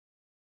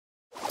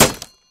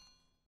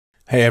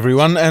Hey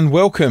everyone, and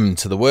welcome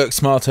to the Work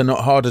Smarter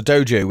Not Harder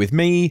Dojo with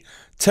me,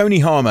 Tony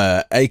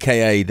Harmer,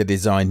 aka the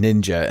Design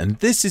Ninja, and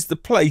this is the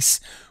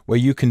place where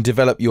you can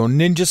develop your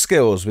ninja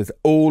skills with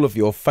all of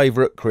your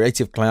favorite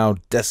Creative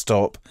Cloud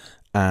desktop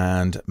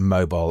and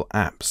mobile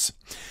apps.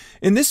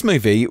 In this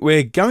movie,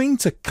 we're going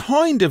to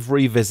kind of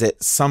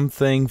revisit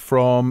something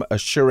from a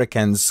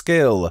Shuriken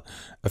skill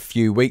a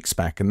few weeks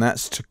back, and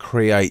that's to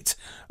create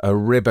a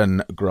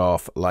ribbon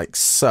graph like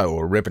so,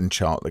 a ribbon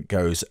chart that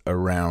goes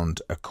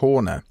around a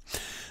corner.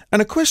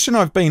 And a question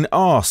I've been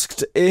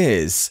asked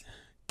is,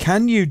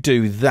 can you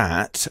do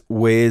that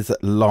with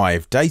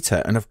live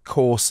data? And of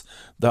course,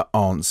 the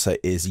answer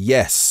is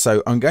yes.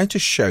 So I'm going to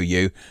show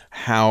you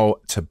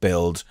how to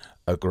build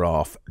a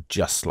graph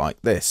just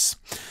like this.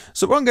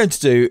 So what I'm going to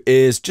do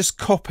is just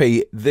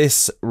copy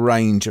this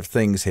range of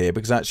things here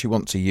because I actually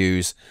want to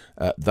use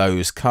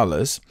those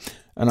colors,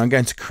 and I'm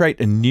going to create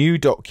a new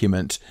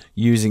document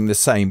using the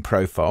same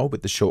profile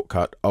with the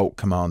shortcut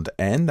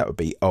Alt-Command-N. That would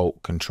be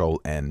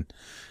Alt-Control-N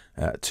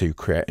to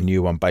create a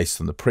new one based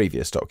on the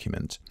previous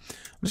document.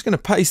 I'm just going to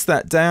paste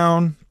that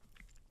down.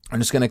 I'm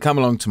just going to come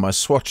along to my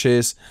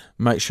swatches,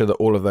 make sure that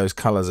all of those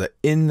colors are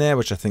in there,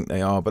 which I think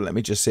they are, but let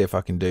me just see if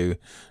I can do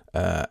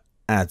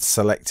add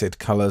selected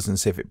colors and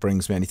see if it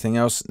brings me anything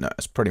else. No,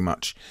 that's pretty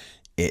much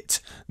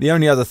it. The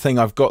only other thing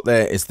I've got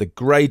there is the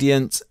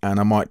gradient, and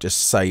I might just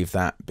save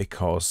that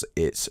because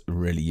it's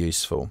really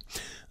useful.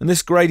 And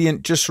this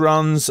gradient just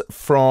runs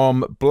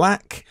from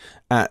black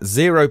at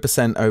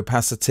 0%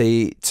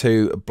 opacity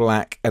to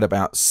black at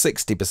about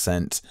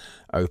 60%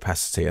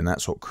 opacity, and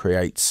that's what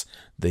creates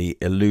the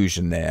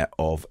illusion there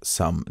of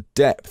some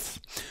depth.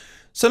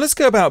 So let's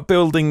go about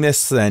building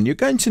this then. You're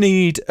going to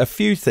need a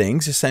few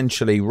things,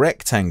 essentially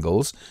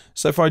rectangles.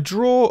 So if I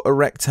draw a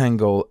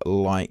rectangle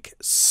like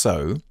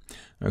so,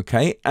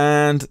 okay,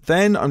 and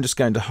then I'm just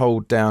going to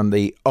hold down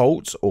the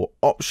Alt or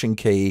Option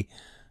key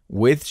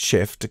with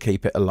Shift to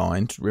keep it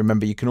aligned.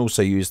 Remember, you can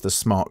also use the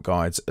Smart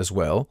Guides as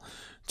well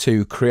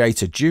to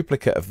create a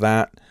duplicate of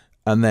that,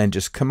 and then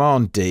just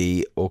Command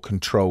D or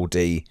Control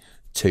D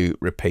to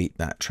repeat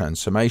that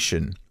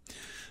transformation.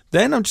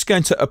 Then I'm just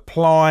going to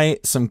apply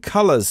some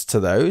colors to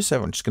those.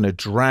 So I'm just going to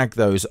drag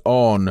those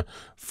on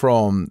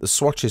from the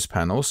swatches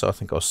panel. So I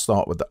think I'll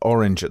start with the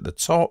orange at the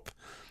top.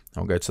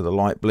 I'll go to the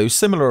light blue,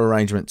 similar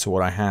arrangement to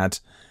what I had,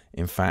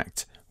 in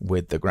fact,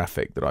 with the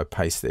graphic that I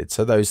pasted.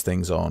 So those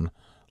things on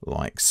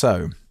like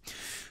so.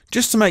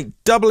 Just to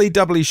make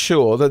doubly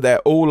sure that they're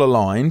all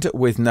aligned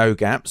with no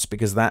gaps,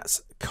 because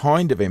that's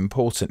kind of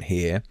important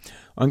here,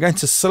 I'm going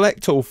to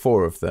select all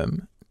four of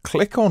them,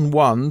 click on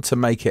one to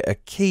make it a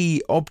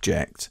key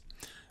object,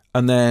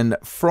 and then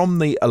from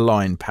the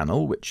Align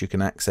panel, which you can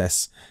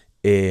access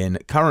in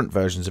current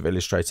versions of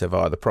Illustrator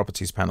via the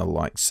Properties panel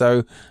like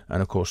so,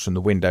 and of course from the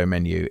Window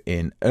menu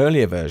in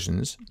earlier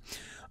versions,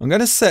 I'm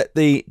going to set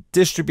the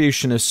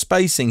distribution of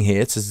spacing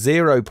here to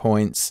 0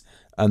 points,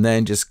 and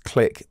then just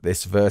click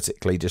this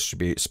vertically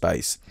distribute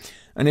space.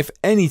 And if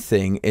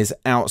anything is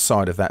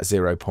outside of that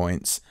 0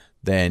 points,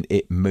 then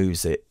it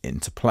moves it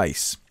into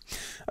place.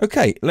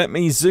 Okay, let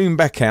me zoom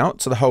back out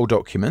to the whole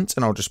document,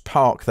 and I'll just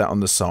park that on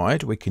the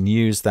side. We can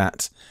use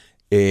that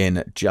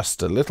in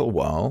just a little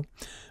while.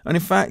 And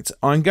in fact,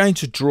 I'm going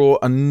to draw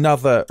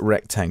another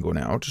rectangle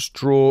now. I'll just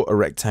draw a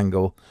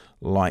rectangle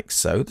like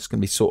so. That's going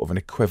to be sort of an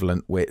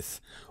equivalent width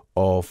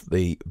of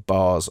the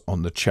bars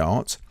on the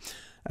chart.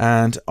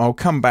 And I'll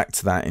come back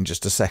to that in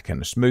just a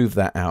second. Just move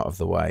that out of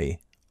the way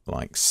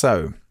like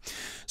so.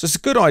 So it's a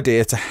good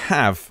idea to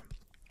have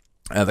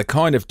the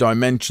kind of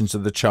dimensions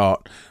of the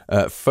chart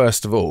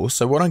first of all.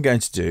 So what I'm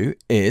going to do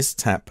is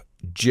tap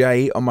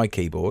J on my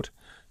keyboard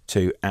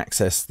to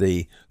access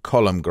the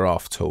column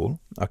graph tool.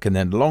 I can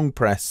then long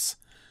press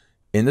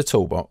in the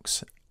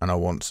toolbox, and I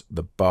want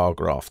the bar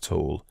graph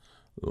tool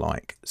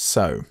like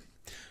so.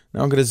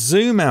 Now I'm going to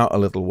zoom out a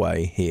little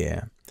way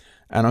here,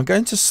 and I'm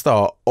going to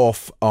start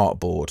off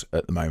artboard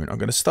at the moment. I'm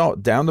going to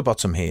start down the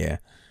bottom here,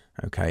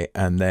 okay,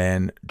 and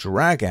then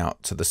drag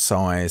out to the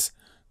size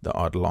that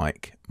I'd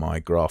like my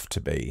graph to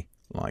be,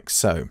 like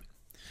so.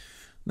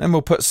 Then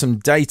we'll put some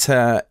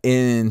data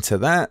into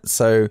that.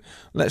 So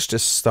let's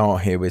just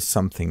start here with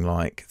something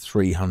like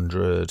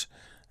 300,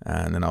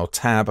 and then I'll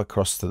tab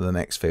across to the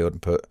next field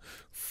and put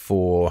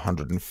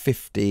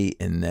 450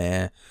 in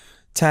there.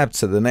 Tab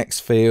to the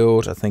next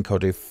field, I think I'll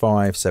do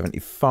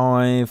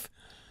 575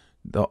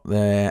 dot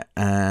there,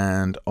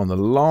 and on the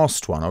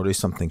last one I'll do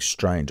something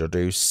strange. I'll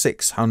do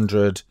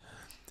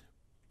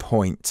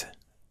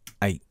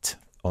 600.8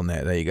 on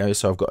there. There you go.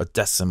 So I've got a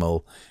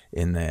decimal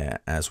in there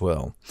as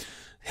well.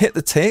 Hit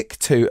the tick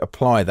to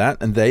apply that,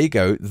 and there you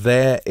go.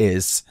 There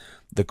is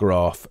the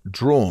graph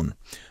drawn.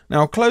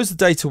 Now I'll close the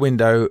data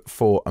window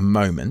for a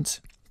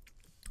moment,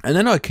 and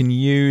then I can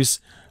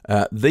use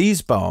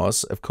these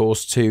bars, of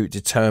course, to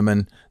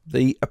determine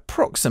the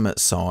approximate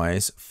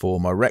size for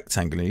my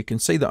rectangle. And you can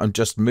see that I'm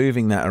just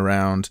moving that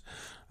around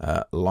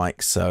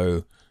like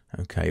so.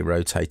 Okay,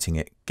 rotating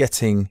it,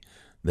 getting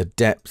the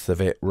depth of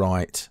it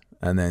right,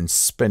 and then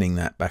spinning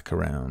that back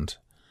around.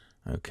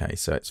 Okay,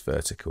 so it's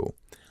vertical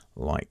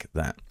like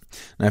that.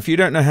 Now, if you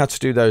don't know how to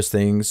do those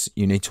things,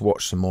 you need to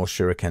watch some more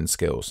Shuriken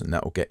Skills, and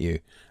that will get you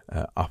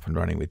up and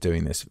running with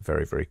doing this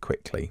very, very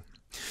quickly.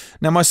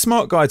 Now, my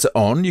smart guides are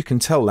on. You can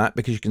tell that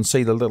because you can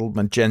see the little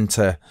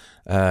magenta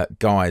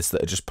guides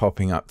that are just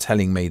popping up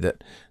telling me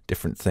that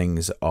different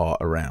things are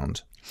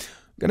around.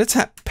 I'm going to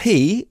tap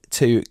P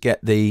to get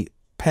the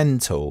pen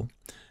tool,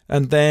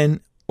 and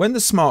then when the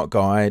smart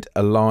guide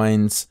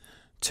aligns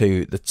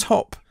to the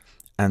top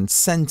and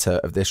center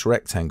of this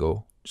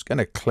rectangle, I'm just going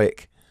to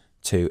click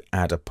to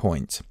add a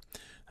point,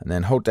 and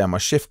then hold down my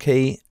shift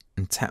key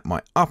and tap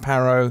my up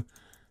arrow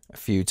a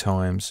few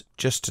times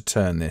just to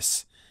turn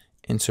this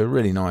into a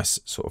really nice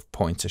sort of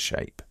pointer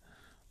shape,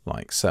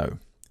 like so.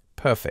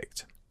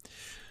 Perfect.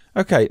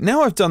 Okay,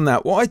 now I've done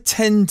that, what I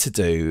tend to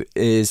do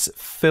is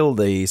fill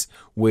these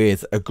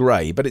with a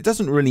grey, but it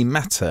doesn't really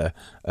matter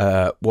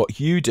what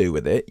you do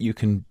with it. You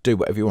can do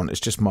whatever you want. It's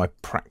just my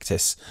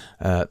practice,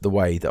 the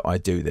way that I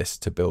do this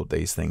to build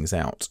these things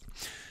out.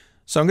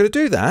 So I'm going to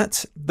do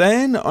that.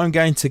 Then I'm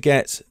going to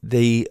get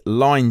the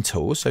line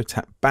tool. So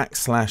tap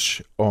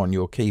backslash on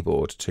your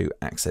keyboard to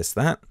access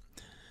that.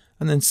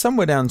 And then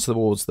somewhere down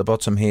towards the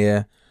bottom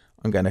here,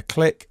 I'm going to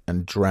click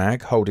and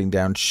drag, holding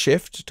down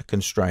shift to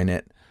constrain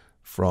it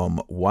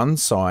from one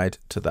side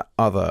to the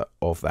other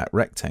of that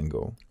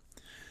rectangle.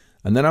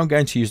 And then I'm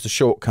going to use the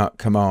shortcut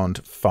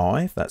command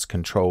 5, that's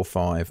control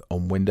 5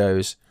 on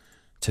Windows,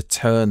 to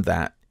turn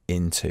that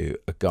into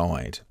a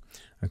guide.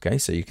 Okay,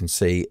 so you can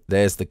see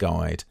there's the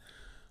guide,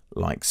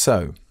 like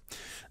so.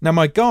 Now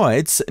my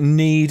guides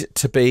need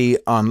to be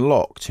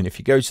unlocked, and if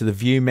you go to the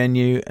view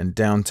menu and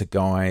down to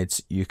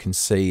guides, you can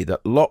see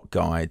that lock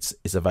guides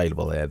is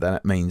available there.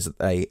 That means that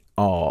they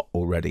are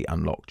already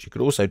unlocked. You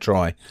could also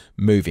try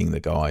moving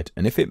the guide,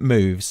 and if it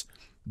moves,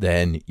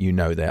 then you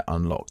know they're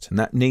unlocked, and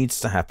that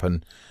needs to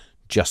happen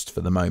just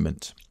for the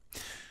moment.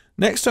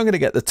 Next, I'm going to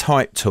get the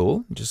type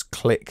tool. Just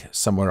click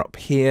somewhere up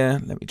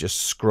here. Let me just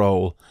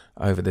scroll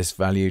over this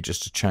value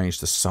just to change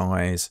the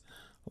size,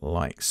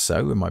 like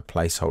so, with my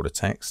placeholder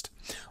text.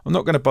 I'm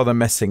not going to bother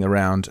messing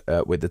around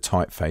with the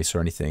typeface or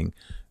anything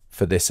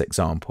for this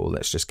example.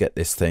 Let's just get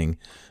this thing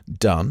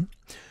done.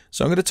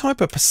 So I'm going to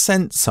type a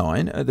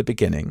 % at the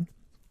beginning.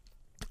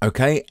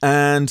 Okay,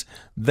 and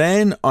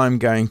then I'm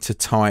going to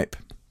type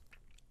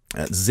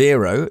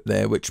 0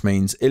 there, which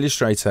means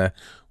Illustrator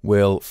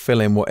will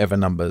fill in whatever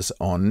numbers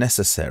are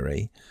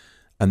necessary,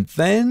 and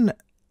then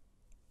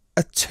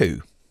a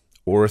 2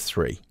 or a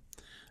 3.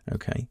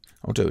 Okay,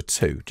 I'll do a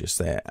 2 just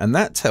there, and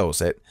that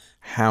tells it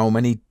how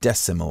many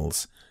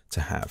decimals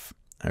to have.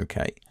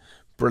 Okay,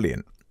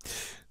 brilliant.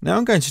 Now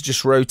I'm going to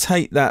just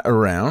rotate that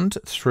around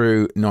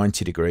through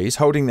 90 degrees.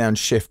 Holding down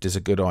shift is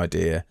a good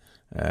idea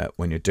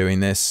when you're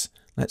doing this.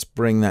 Let's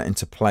bring that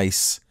into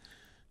place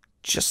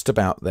just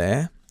about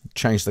there.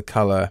 Change the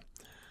color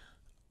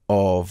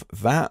of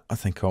that. I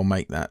think I'll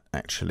make that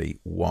actually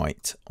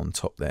white on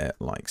top there,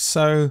 like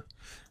so.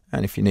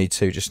 And if you need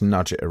to, just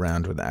nudge it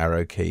around with the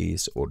arrow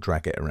keys or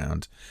drag it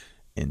around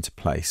into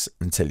place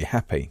until you're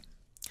happy.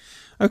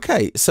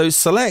 Okay, so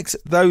select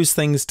those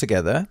things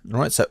together. All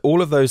right, so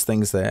all of those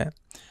things there.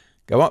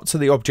 Go up to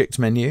the object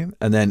menu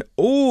and then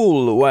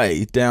all the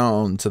way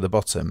down to the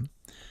bottom.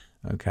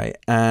 Okay,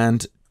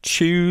 and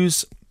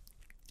choose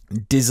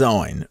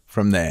design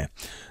from there.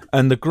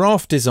 And the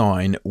graph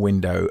design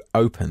window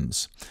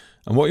opens.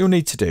 And what you'll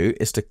need to do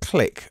is to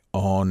click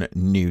on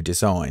new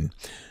design.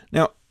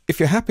 Now, if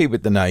you're happy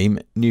with the name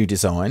new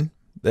design,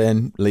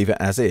 then leave it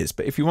as is.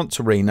 But if you want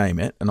to rename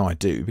it, and I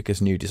do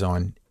because new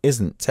design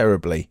isn't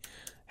terribly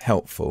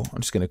helpful, I'm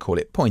just going to call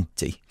it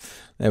pointy.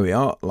 There we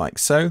are, like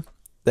so.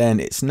 Then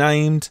it's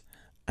named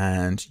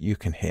and you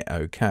can hit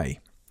OK.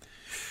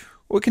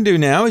 What we can do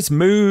now is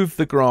move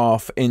the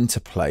graph into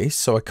place.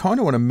 So I kind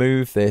of want to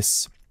move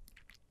this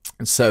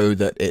so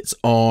that it's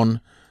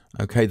on,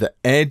 okay, the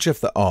edge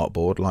of the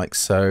artboard, like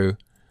so.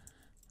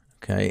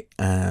 Okay,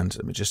 and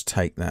let me just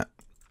take that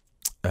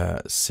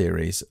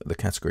series, the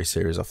category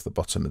series, off the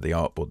bottom of the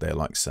artboard there,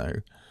 like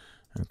so.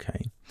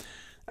 Okay,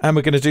 and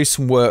we're going to do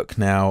some work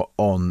now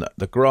on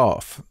the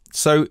graph.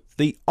 So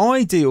the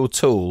ideal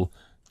tool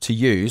to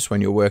use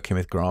when you're working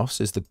with graphs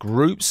is the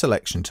group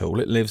selection tool.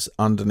 It lives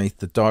underneath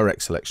the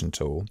direct selection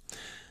tool,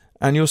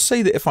 and you'll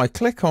see that if I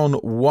click on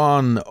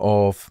one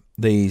of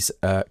these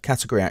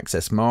category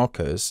access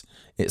markers,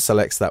 it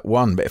selects that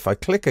one, but if I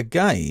click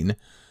again,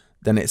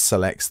 then it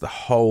selects the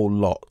whole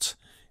lot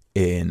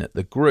in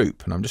the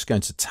group. And I'm just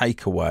going to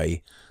take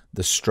away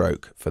the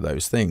stroke for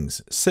those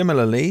things.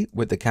 Similarly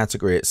with the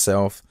category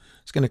itself,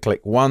 it's going to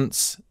click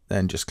once,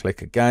 then just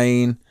click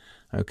again.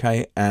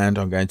 Okay, and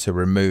I'm going to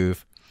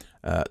remove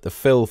the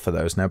fill for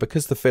those. Now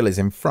because the fill is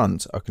in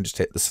front, I can just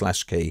hit the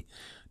slash key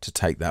to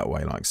take that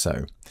away, like so.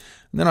 And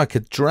then I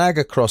could drag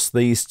across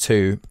these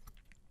two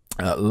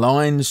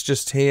lines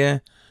just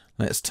here.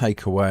 Let's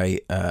take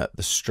away the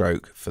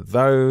stroke for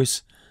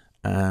those,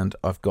 and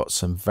I've got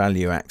some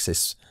value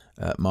axis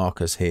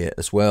markers here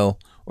as well,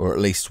 or at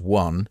least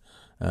one,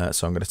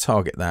 so I'm going to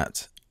target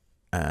that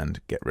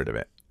and get rid of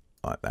it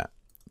like that.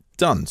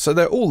 Done. So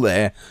they're all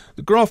there.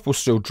 The graph will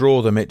still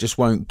draw them, it just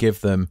won't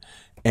give them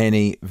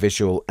any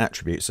visual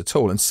attributes at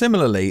all. And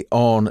similarly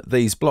on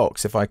these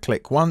blocks, if I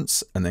click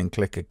once and then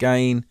click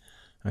again,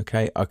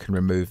 okay, I can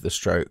remove the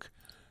stroke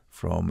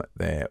from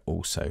there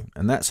also.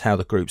 And that's how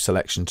the group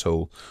selection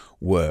tool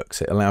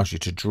works. It allows you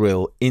to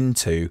drill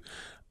into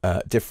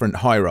different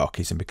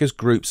hierarchies, and because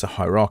groups are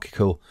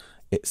hierarchical,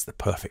 it's the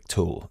perfect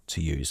tool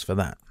to use for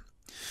that.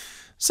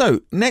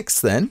 So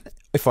next then,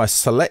 if I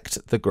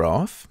select the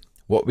graph,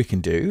 what we can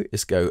do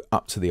is go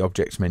up to the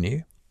object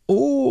menu,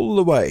 all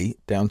the way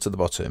down to the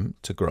bottom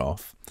to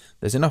graph.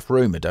 There's enough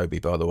room, Adobe,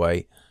 by the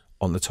way,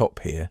 on the top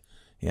here,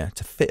 yeah,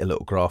 to fit a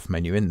little graph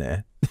menu in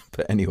there.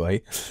 But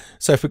anyway,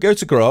 so if we go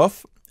to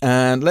graph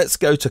and let's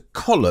go to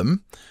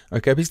column,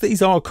 okay, because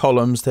these are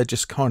columns, they're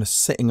just kind of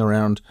sitting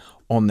around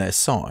on their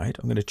side.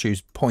 I'm going to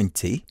choose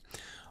pointy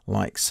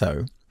like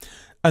so.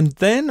 And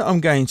then I'm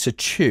going to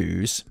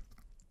choose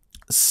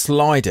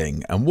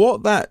sliding. And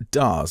what that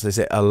does is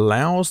it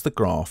allows the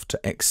graph to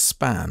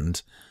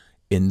expand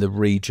in the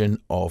region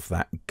of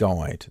that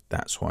guide.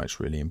 That's why it's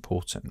really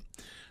important.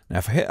 Now,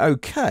 if I hit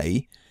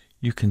OK,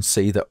 you can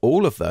see that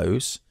all of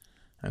those,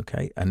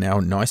 okay, are now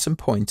nice and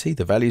pointy.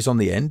 The value's on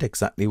the end,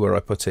 exactly where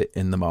I put it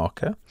in the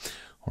marker.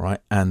 All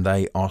right, and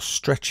they are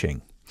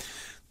stretching.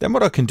 Then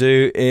what I can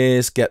do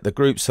is get the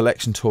group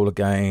selection tool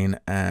again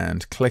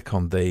and click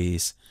on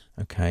these.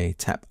 Okay,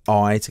 tap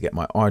I to get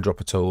my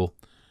eyedropper tool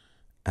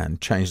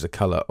and change the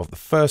color of the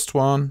first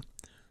one.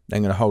 Then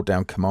I'm going to hold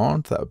down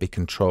Command, that would be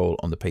Control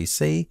on the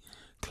PC.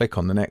 Click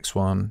on the next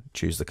one,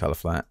 choose the color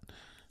for that.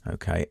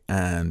 Okay,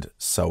 and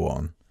so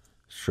on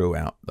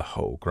throughout the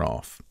whole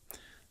graph.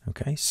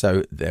 Okay,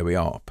 so there we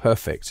are,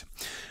 perfect.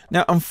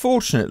 Now,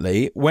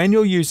 unfortunately, when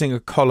you're using a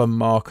column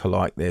marker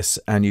like this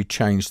and you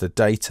change the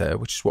data,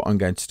 which is what I'm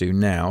going to do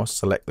now,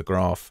 select the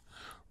graph,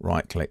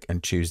 right click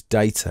and choose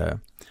data.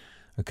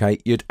 Okay,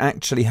 you'd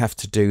actually have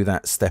to do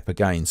that step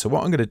again. So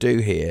what I'm going to do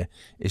here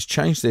is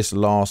change this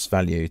last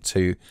value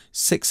to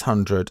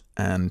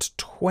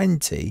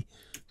 620,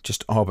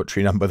 just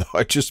arbitrary number that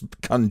I just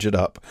conjured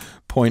up,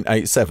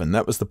 0.87.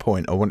 That was the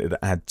point. I wanted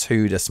to add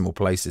 2 decimal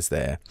places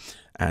there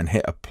and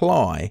hit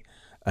apply.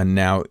 And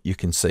now you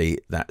can see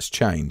that's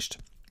changed.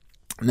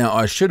 Now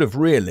I should have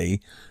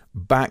really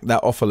backed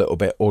that off a little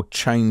bit or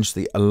changed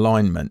the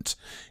alignment.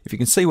 If you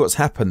can see what's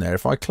happened there,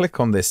 if I click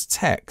on this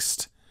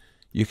text,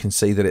 you can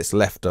see that it's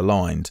left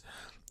aligned.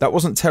 That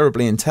wasn't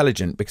terribly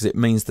intelligent because it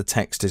means the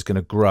text is going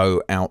to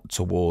grow out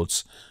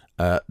towards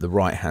the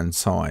right hand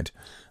side.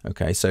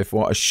 Okay, so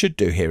what I should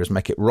do here is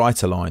make it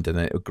right aligned and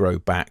then it will grow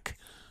back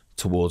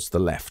towards the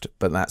left,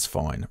 but that's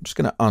fine. I'm just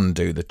going to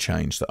undo the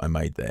change that I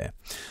made there.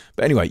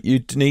 But anyway,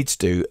 you need to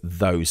do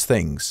those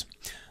things.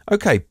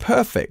 Okay,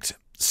 perfect.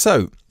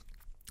 So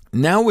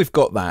now we've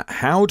got that,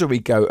 how do we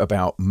go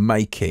about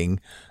making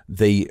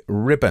the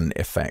ribbon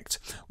effect?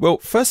 Well,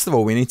 first of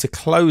all, we need to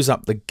close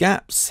up the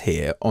gaps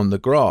here on the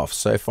graph.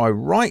 So if I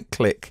right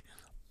click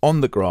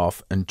on the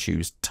graph and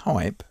choose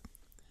type,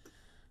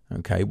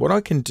 okay, what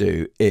I can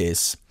do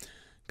is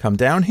come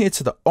down here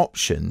to the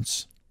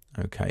options.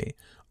 Okay,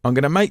 I'm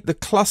going to make the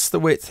cluster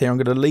width here, I'm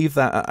going to leave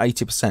that at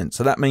 80%.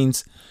 So that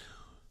means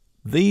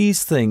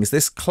these things,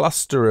 this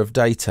cluster of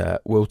data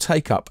will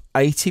take up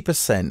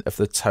 80% of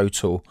the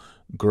total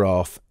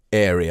graph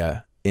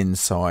area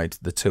inside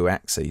the 2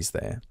 axes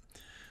there.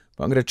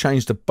 But I'm going to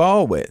change the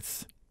bar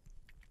width,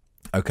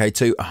 okay,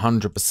 to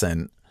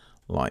 100%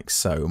 like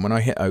so. And when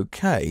I hit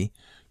OK,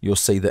 you'll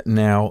see that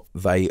now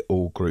they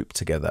all group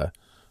together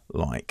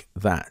like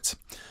that.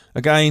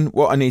 Again,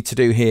 what I need to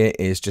do here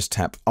is just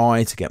tap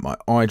I to get my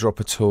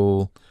eyedropper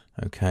tool.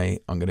 Okay,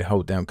 I'm going to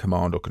hold down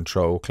Command or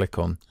Control, click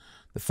on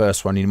the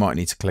first one. You might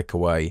need to click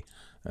away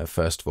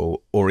first of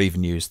all, or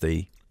even use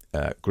the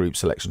group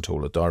selection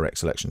tool or direct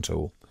selection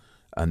tool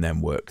and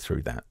then work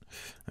through that.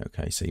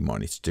 Okay, so you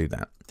might need to do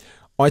that.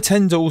 I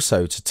tend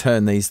also to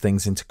turn these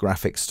things into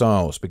graphic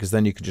styles because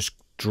then you can just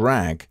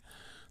drag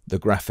the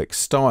graphic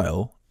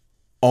style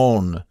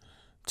on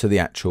to the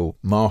actual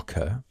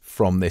marker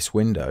from this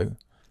window.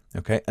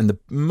 Okay, and the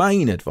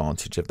main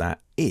advantage of that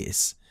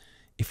is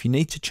if you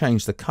need to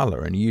change the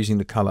color and you're using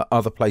the color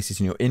other places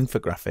in your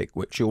infographic,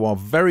 which you are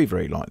very,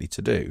 very likely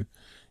to do,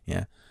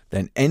 yeah,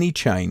 then any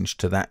change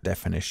to that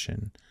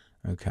definition,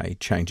 okay,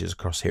 changes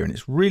across here. And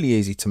it's really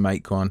easy to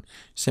make one.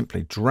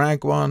 Simply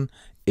drag one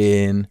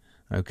in,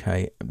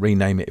 okay,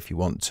 rename it if you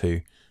want to,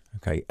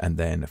 okay, and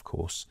then of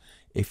course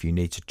if you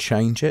need to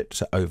change it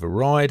to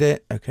override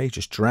it, okay,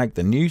 just drag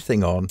the new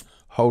thing on,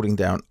 holding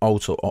down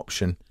Alt or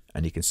Option,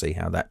 and you can see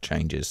how that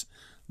changes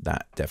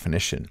that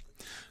definition.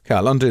 Okay,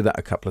 I'll undo that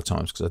a couple of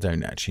times because I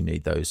don't actually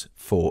need those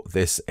for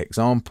this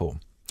example.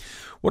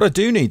 What I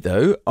do need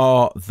though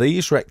are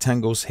these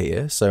rectangles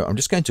here. So I'm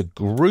just going to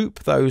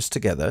group those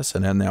together. So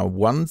now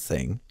one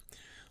thing,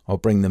 I'll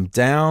bring them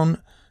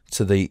down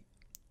to the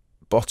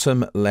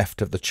bottom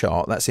left of the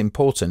chart. That's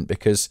important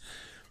because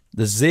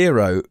the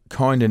 0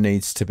 kind of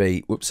needs to be,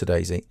 whoops a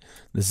daisy,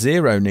 the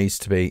 0 needs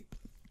to be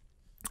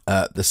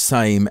the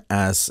same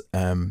as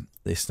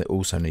this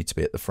also needs to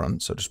be at the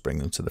front, so I'll just bring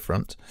them to the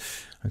front.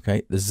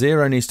 Okay, the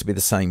 0 needs to be the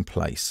same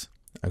place.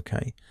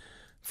 Okay,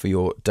 for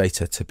your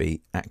data to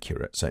be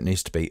accurate. So it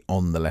needs to be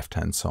on the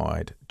left-hand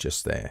side,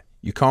 just there.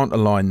 You can't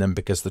align them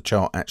because the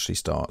chart actually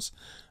starts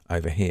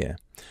over here.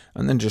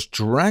 And then just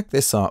drag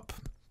this up,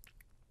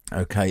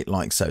 okay,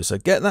 like so. So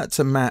get that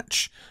to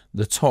match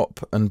the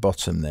top and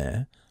bottom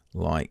there,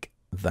 like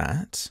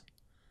that,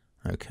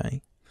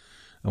 okay.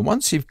 And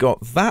once you've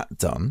got that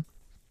done,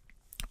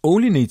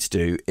 all you need to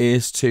do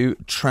is to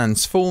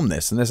transform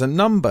this. And there's a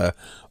number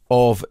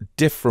of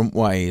different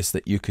ways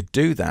that you could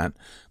do that.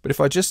 But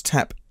if I just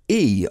tap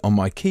E on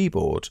my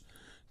keyboard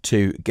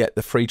to get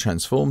the free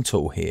transform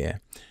tool here,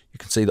 you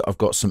can see that I've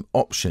got some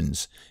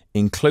options,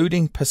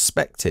 including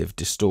perspective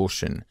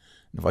distortion.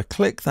 And if I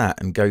click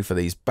that and go for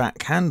these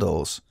back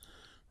handles,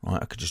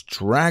 right, I could just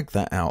drag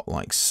that out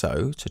like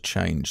so to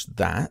change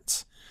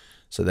that.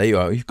 So there you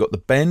are, you've got the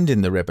bend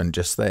in the ribbon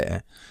just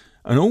there.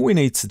 And all we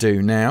need to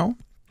do now,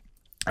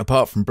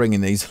 apart from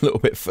bringing these a little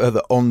bit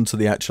further onto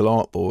the actual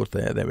artboard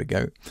there we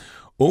go.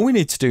 All we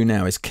need to do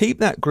now is keep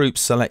that group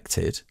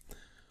selected,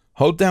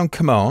 hold down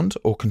Command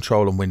or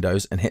Control on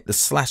Windows and hit the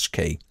slash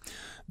key.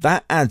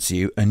 That adds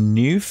you a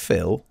new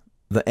fill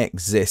that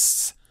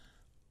exists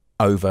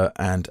over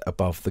and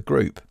above the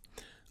group.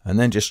 And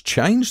then just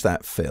change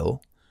that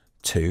fill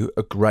to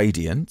a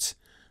gradient,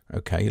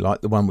 okay,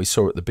 like the one we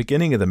saw at the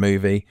beginning of the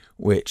movie,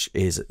 which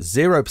is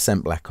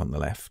 0% black on the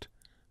left,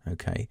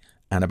 okay,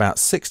 and about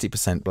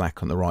 60%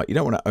 black on the right. You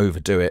don't want to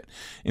overdo it.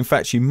 In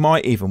fact, you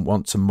might even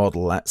want to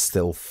model that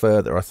still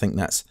further. I think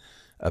that's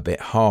a bit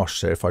harsh.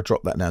 So if I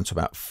drop that down to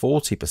about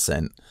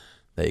 40%,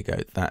 there you go.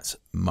 That's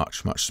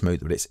much, much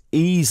smoother. But it's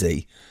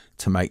easy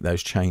to make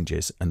those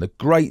changes. And the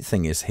great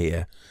thing is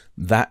here,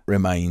 that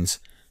remains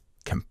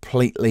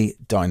completely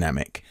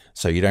dynamic.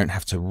 So you don't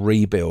have to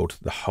rebuild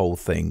the whole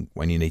thing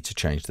when you need to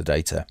change the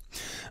data.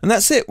 And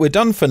that's it. We're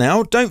done for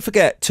now. Don't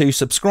forget to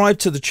subscribe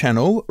to the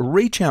channel.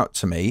 Reach out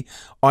to me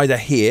either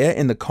here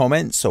in the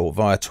comments or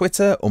via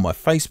Twitter or my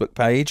Facebook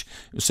page.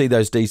 You'll see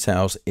those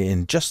details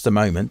in just a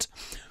moment.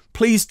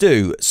 Please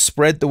do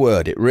spread the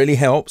word. It really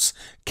helps.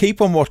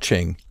 Keep on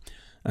watching.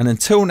 And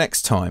until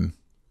next time,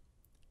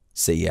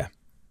 see ya.